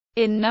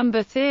In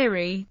number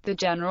theory, the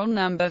general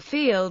number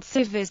field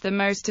Sieve is the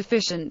most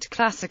efficient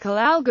classical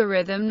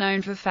algorithm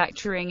known for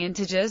factoring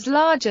integers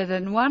larger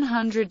than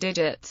 100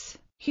 digits.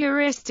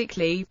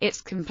 Heuristically, its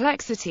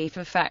complexity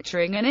for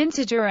factoring an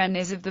integer n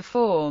is of the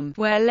form,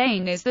 where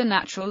ln is the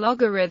natural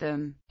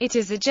logarithm. It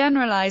is a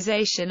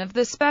generalization of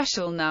the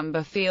special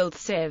number field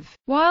Sieve.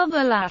 While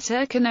the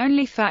latter can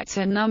only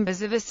factor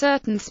numbers of a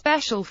certain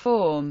special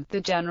form, the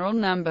general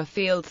number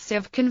field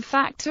Sieve can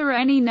factor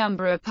any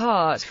number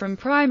apart from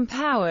prime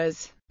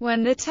powers.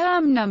 When the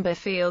term number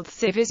field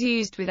Sieve is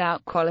used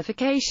without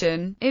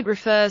qualification, it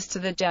refers to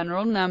the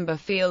general number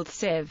field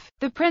Sieve.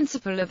 The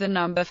principle of the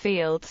number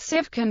field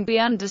Sieve can be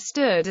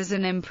understood as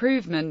an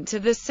improvement to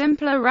the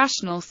simpler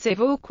rational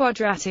sieve or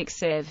quadratic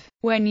sieve.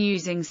 When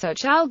using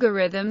such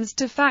algorithms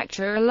to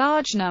factor a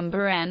large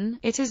number n,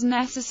 it is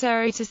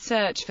necessary to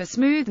search for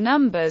smooth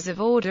numbers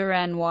of order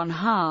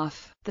n1/2.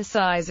 The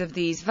size of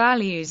these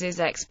values is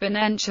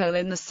exponential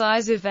in the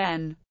size of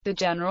n. The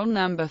general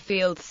number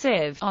field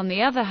Sieve, on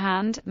the other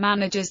hand,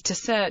 manages to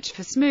search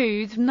for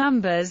smooth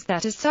numbers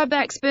that are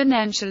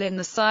sub-exponential in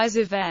the size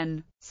of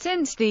n.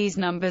 Since these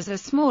numbers are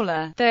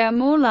smaller, they are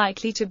more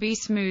likely to be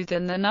smooth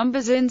than the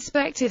numbers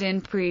inspected in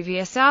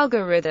previous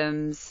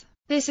algorithms.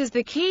 This is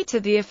the key to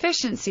the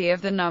efficiency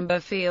of the number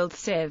field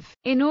Sieve.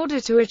 In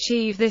order to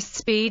achieve this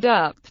speed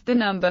up, the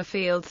number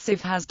field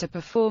Sieve has to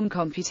perform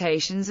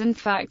computations and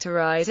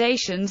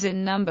factorizations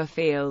in number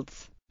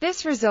fields.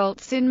 This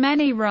results in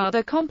many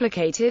rather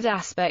complicated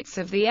aspects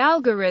of the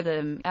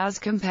algorithm, as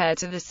compared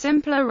to the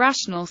simpler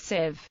rational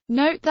sieve.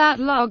 Note that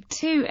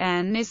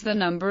log2n is the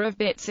number of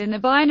bits in a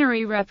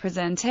binary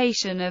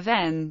representation of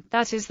n,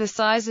 that is the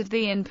size of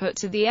the input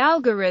to the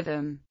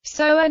algorithm.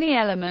 So any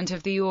element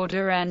of the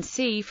order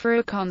nc for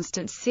a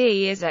constant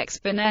c is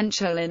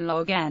exponential in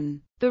log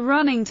n. The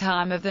running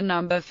time of the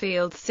number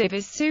field Sieve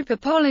is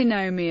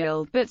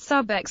superpolynomial, but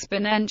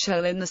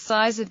sub-exponential in the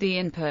size of the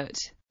input.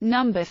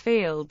 Number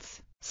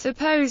fields.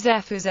 Suppose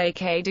f is a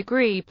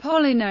k-degree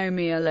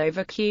polynomial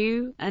over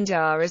q, and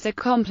r is a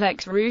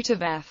complex root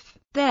of f.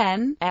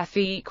 Then, f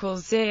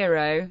equals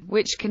 0,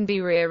 which can be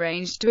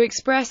rearranged to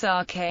express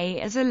rk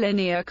as a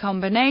linear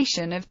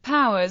combination of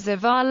powers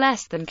of r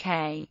less than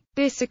k.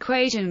 This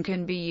equation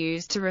can be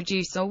used to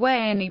reduce or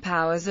weigh any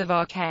powers of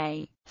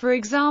rk. For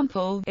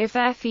example, if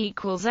f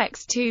equals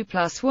x2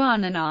 plus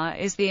 1 and r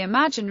is the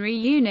imaginary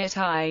unit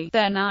I,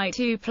 then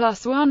I2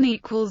 plus 1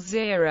 equals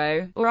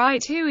 0, or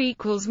I2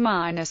 equals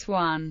minus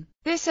 1.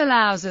 This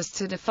allows us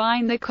to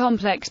define the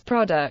complex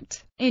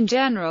product. In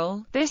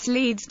general, this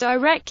leads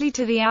directly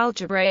to the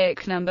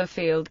algebraic number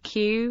field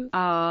Q,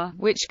 R,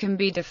 which can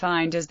be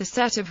defined as the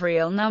set of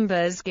real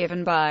numbers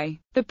given by.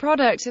 The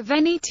product of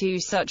any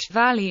two such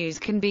values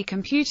can be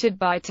computed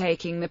by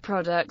taking the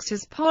products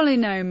as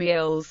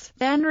polynomials,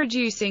 then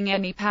reducing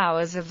any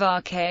powers of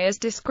Rk as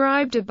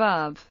described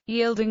above,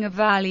 yielding a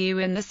value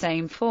in the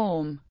same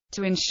form.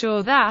 To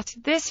ensure that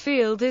this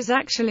field is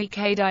actually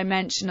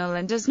k-dimensional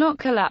and does not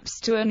collapse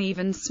to an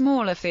even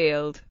smaller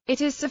field, it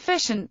is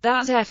sufficient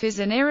that f is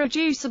an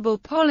irreducible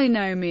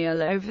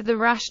polynomial over the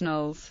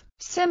rationals.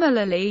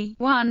 Similarly,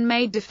 one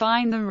may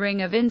define the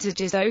ring of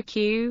integers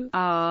OQ,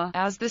 R,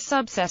 as the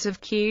subset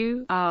of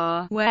Q,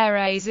 R, where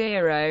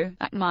A0,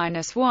 at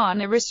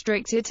 -1 are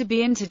restricted to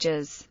be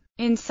integers.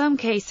 In some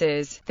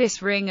cases,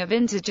 this ring of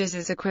integers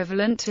is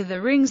equivalent to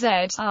the ring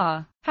Z,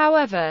 R.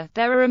 However,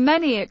 there are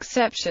many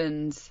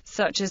exceptions,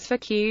 such as for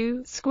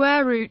q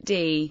square root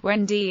d,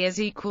 when d is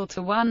equal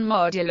to 1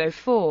 modulo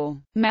 4.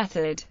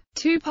 Method.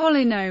 Two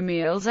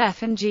polynomials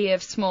f and g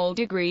of small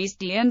degrees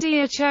d and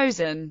d are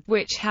chosen,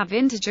 which have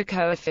integer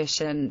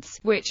coefficients,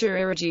 which are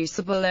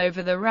irreducible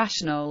over the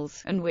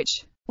rationals, and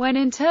which, when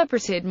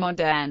interpreted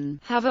mod n,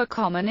 have a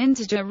common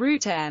integer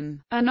root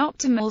m. An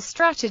optimal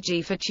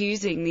strategy for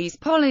choosing these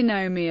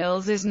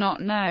polynomials is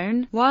not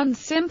known. One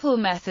simple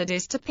method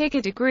is to pick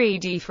a degree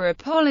d for a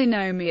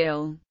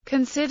polynomial.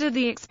 Consider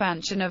the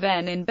expansion of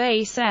n in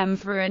base m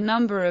for a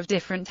number of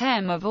different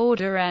m of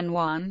order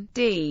n1,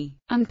 d,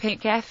 and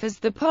pick f as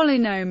the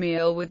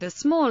polynomial with the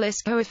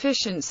smallest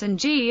coefficients and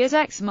g as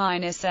x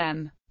minus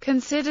m.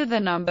 Consider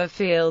the number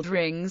field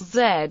rings Z,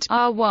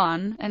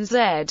 R1, and Z,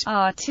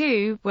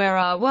 R2, where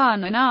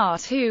R1 and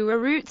R2 are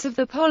roots of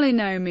the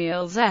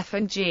polynomials f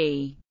and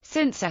g.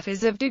 Since f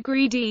is of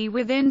degree d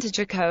with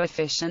integer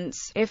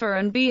coefficients, if a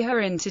and b are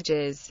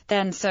integers,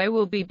 then so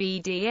will be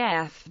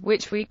bdf,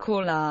 which we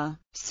call r.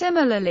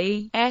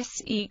 Similarly,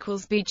 s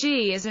equals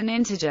bg is an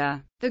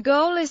integer. The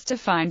goal is to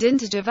find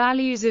integer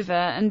values of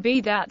a and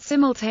b that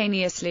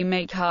simultaneously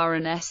make r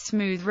and s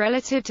smooth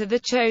relative to the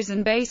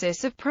chosen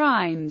basis of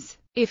primes.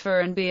 If a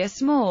and b are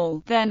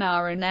small, then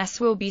r and s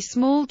will be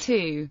small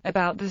too,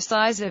 about the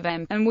size of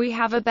m, and we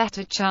have a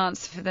better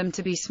chance for them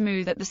to be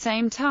smooth at the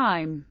same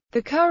time.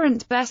 The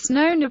current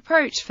best-known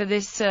approach for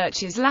this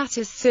search is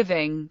lattice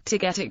sieving. To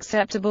get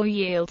acceptable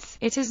yields,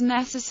 it is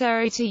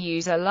necessary to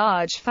use a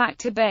large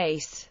factor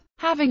base.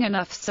 Having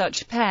enough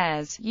such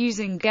pairs,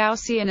 using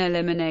Gaussian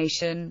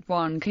elimination,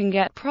 one can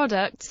get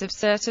products of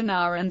certain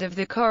R and of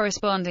the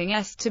corresponding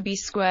S to be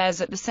squares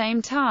at the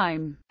same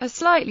time. A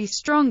slightly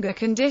stronger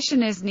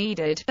condition is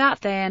needed, that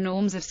they are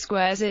norms of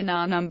squares in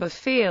R number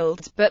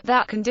fields, but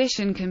that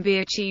condition can be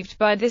achieved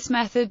by this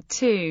method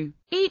too.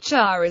 Each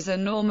R is a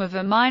norm of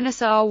a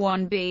minus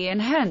R1b,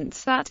 and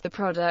hence that the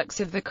products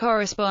of the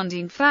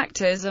corresponding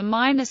factors A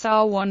minus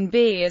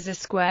R1b is a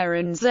square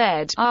in Z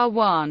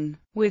R1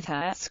 with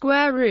her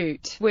square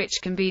root,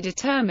 which can be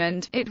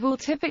determined. It will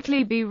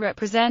typically be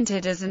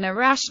represented as an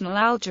irrational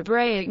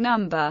algebraic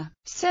number.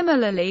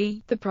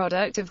 Similarly, the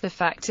product of the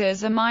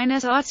factors A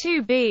minus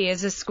R2b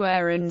is a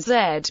square in Z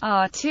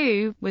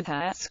R2 with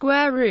her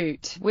square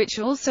root, which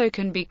also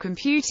can be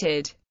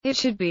computed. It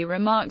should be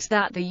remarked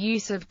that the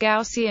use of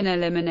Gaussian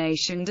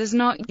elimination does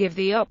not give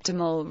the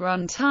optimal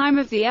runtime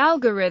of the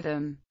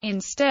algorithm.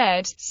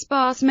 Instead,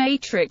 sparse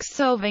matrix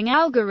solving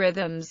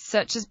algorithms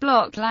such as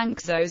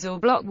Bloch-Lanczos or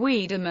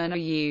Bloch-Wiedemann are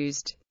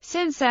used.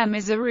 Since M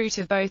is a root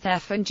of both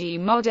F and G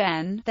mod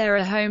N, there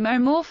are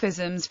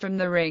homomorphisms from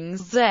the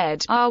rings Z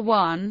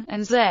R1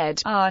 and Z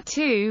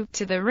R2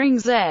 to the ring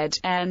Z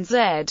and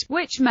Z,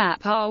 which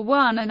map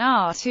R1 and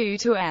R2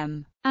 to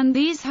M. And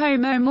these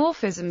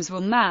homomorphisms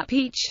will map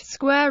each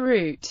square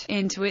root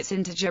into its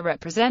integer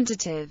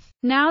representative.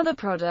 Now the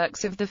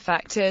products of the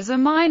factors A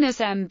minus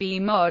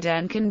MB mod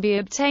N can be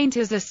obtained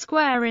as a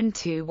square in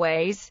two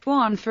ways,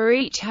 one for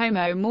each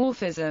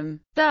homomorphism.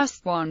 Thus,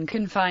 one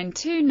can find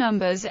two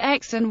numbers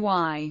x and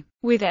y,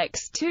 with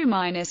x2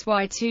 minus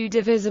y2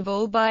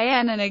 divisible by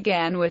n, and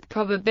again with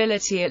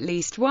probability at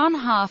least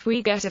 1/2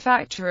 we get a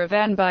factor of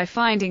n by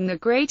finding the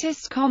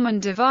greatest common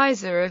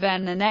divisor of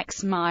n and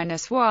x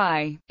minus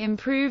y.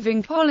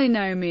 Improving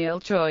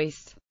polynomial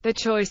choice. The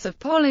choice of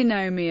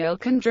polynomial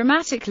can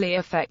dramatically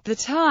affect the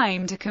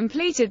time to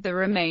complete the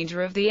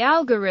remainder of the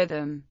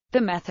algorithm.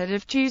 The method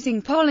of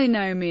choosing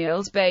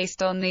polynomials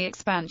based on the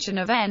expansion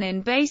of n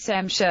in base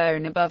m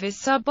shown above is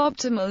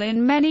suboptimal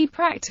in many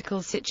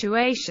practical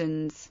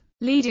situations,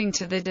 leading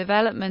to the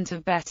development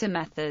of better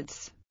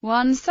methods.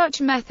 One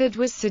such method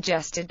was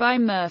suggested by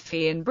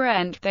Murphy and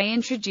Brent. They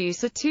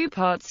introduce a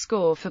two-part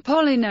score for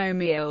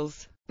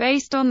polynomials,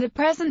 based on the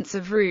presence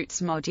of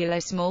roots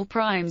modulo small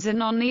primes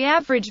and on the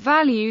average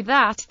value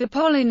that the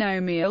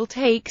polynomial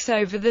takes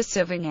over the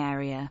solving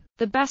area.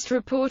 The best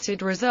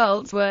reported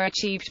results were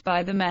achieved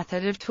by the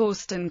method of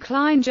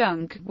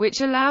Torsten-Klein-Jungk,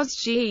 which allows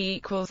G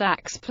equals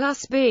X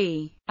plus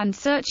B, and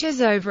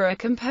searches over a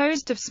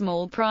composed of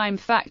small prime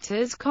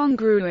factors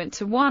congruent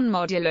to 1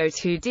 modulo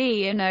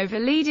 2D and over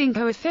leading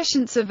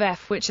coefficients of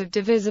F which are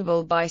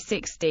divisible by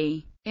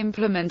 60.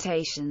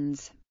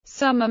 Implementations.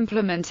 Some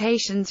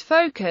implementations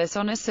focus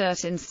on a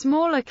certain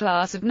smaller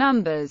class of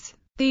numbers.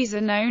 These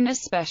are known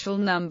as special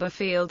number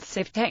field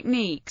sieve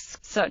techniques,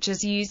 such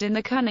as used in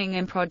the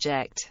Cunningham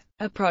project.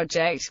 A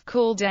project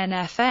called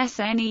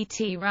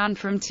GNFS ran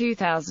from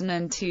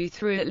 2002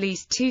 through at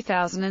least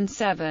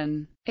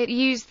 2007. It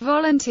used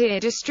volunteer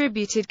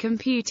distributed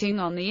computing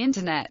on the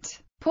Internet.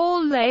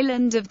 Paul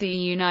Leyland of the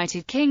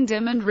United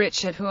Kingdom and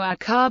Richard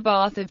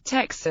Huacarbath of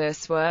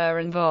Texas were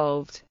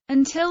involved.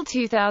 Until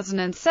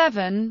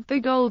 2007, the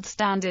gold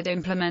standard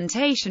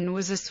implementation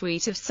was a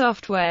suite of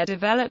software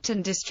developed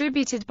and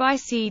distributed by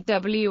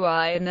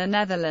CWI in the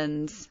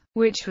Netherlands,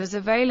 which was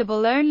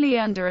available only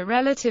under a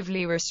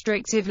relatively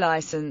restrictive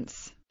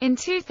license. In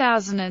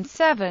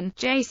 2007,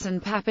 Jason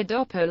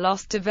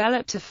Papadopoulos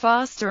developed a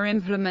faster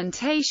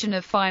implementation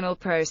of final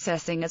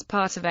processing as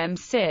part of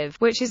Sieve,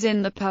 which is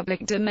in the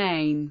public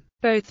domain.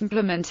 Both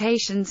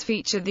implementations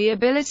feature the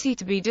ability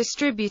to be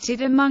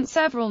distributed among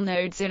several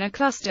nodes in a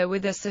cluster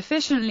with a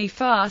sufficiently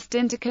fast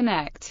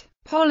interconnect.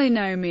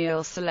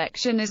 Polynomial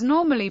selection is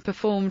normally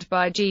performed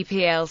by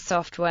GPL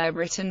software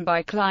written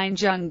by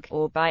Klein-Jungk,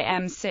 or by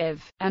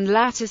Sieve, and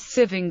lattice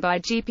sieving by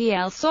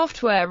GPL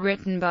software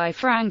written by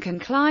Frank and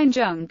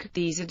Klein-Jungk.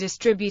 These are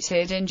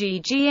distributed in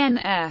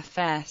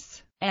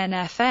GNFS,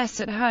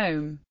 NFS at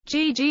home,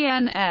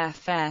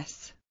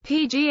 GNFS,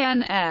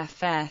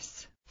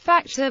 PGNFS,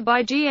 Factor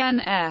by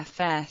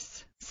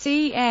GNFS,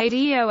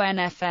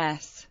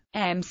 CADONFS.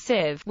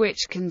 Sieve,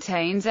 which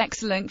contains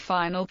excellent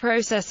final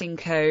processing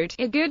code,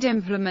 a good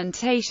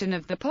implementation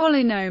of the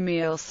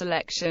polynomial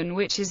selection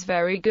which is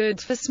very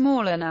good for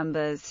smaller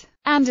numbers,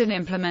 and an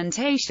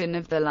implementation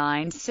of the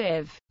line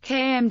Sieve,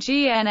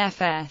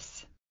 KMGNFS.